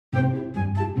So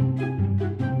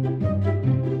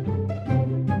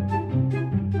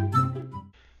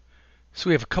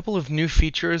we have a couple of new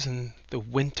features in the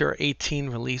Winter 18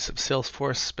 release of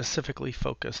Salesforce specifically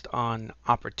focused on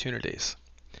opportunities.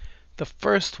 The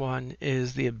first one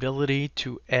is the ability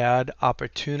to add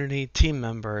opportunity team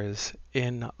members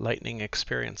in Lightning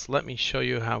Experience. Let me show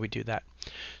you how we do that.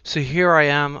 So here I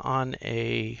am on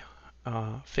a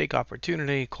fake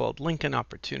opportunity called Lincoln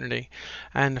Opportunity,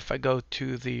 and if I go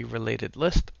to the related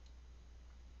list,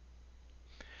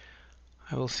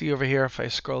 I will see over here if I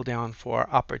scroll down for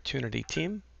Opportunity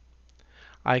Team,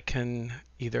 I can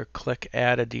either click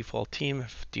Add a Default Team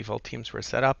if default teams were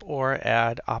set up, or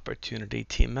Add Opportunity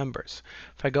Team Members.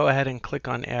 If I go ahead and click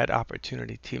on Add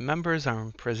Opportunity Team Members,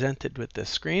 I'm presented with this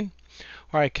screen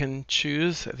where I can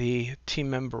choose the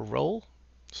team member role.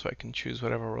 So I can choose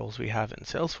whatever roles we have in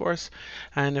Salesforce.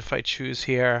 And if I choose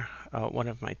here one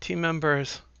of my team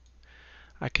members,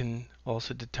 I can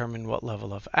also determine what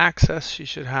level of access she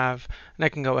should have, and I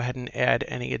can go ahead and add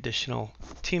any additional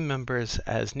team members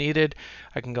as needed.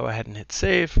 I can go ahead and hit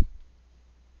save,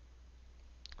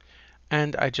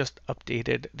 and I just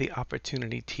updated the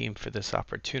opportunity team for this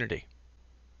opportunity.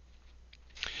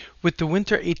 With the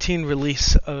Winter 18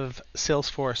 release of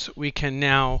Salesforce, we can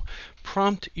now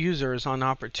prompt users on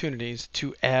opportunities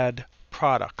to add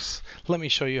products. Let me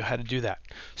show you how to do that.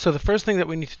 So the first thing that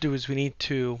we need to do is you need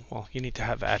to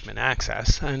have admin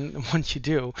access, and once you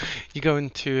do, you go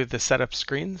into the setup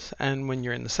screens, and when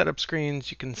you're in the setup screens,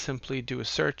 you can simply do a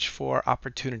search for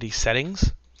opportunity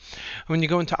settings. When you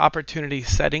go into opportunity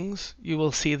settings, you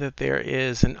will see that there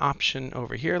is an option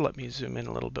over here. Let me zoom in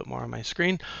a little bit more on my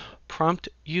screen. Prompt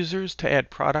users to add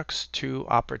products to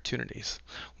opportunities.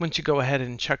 Once you go ahead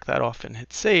and check that off and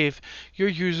hit save, your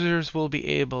users will be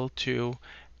able to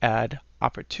add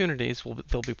opportunities.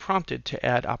 They'll be prompted to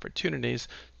add opportunities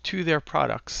to their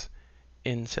products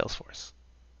in Salesforce.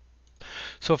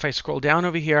 So if I scroll down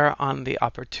over here on the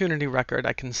opportunity record,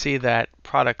 I can see that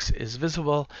products is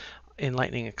visible in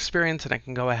Lightning Experience, and I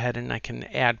can go ahead and I can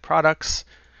add products.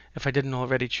 If I didn't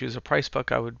already choose a price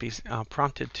book, I would be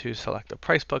prompted to select a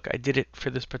price book. I did it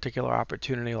for this particular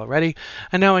opportunity already,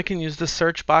 and now I can use the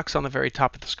search box on the very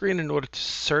top of the screen in order to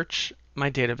search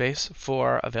my database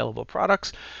for available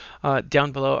products.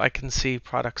 Down below I can see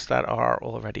products that are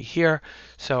already here,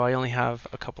 so I only have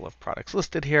a couple of products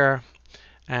listed here.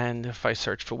 And if I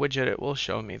search for widget, it will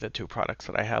show me the two products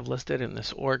that I have listed in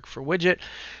this org for widget.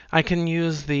 I can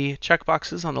use the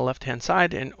checkboxes on the left-hand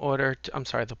side in order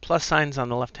to, the plus signs on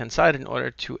the left-hand side in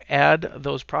order to add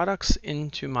those products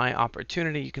into my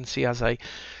opportunity. You can see as I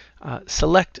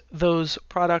select those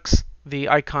products, the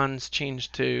icons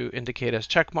change to indicate as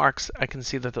check marks. I can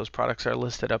see that those products are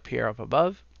listed up here up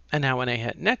above. And now when I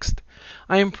hit next,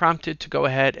 I am prompted to go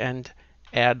ahead and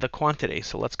add the quantity.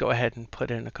 So let's go ahead and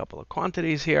put in a couple of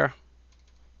quantities here.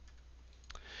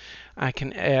 I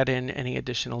can add in any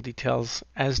additional details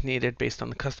as needed based on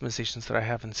the customizations that I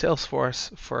have in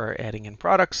Salesforce for adding in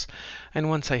products. And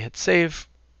once I hit save,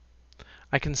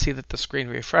 I can see that the screen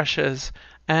refreshes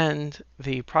and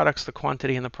the products, the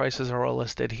quantity, and the prices are all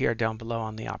listed here down below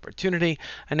on the opportunity.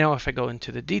 And now if I go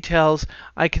into the details,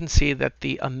 I can see that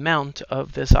the amount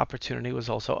of this opportunity was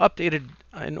also updated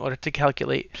in order to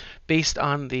calculate based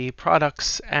on the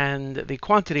products and the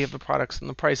quantity of the products and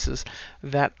the prices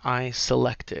that I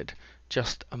selected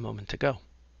just a moment ago.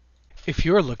 If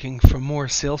you're looking for more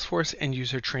Salesforce end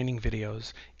user training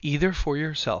videos, either for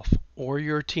yourself or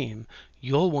your team,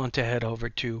 you'll want to head over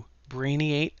to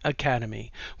Brainiate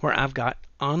Academy, where I've got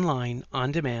online,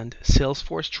 on-demand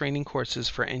Salesforce training courses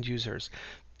for end users.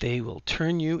 They will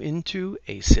turn you into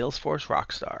a Salesforce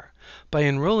rockstar. By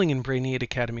enrolling in Brainiate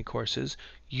Academy courses,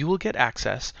 you will get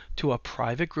access to a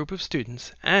private group of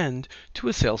students and to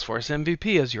a Salesforce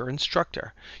MVP as your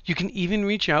instructor. You can even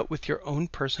reach out with your own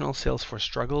personal Salesforce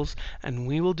struggles, and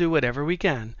we will do whatever we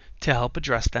can to help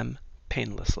address them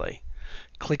painlessly.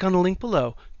 Click on the link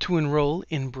below to enroll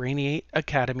in Brainiate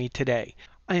Academy today.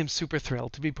 I am super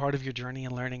thrilled to be part of your journey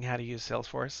in learning how to use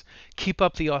Salesforce. Keep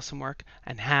up the awesome work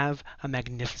and have a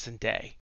magnificent day.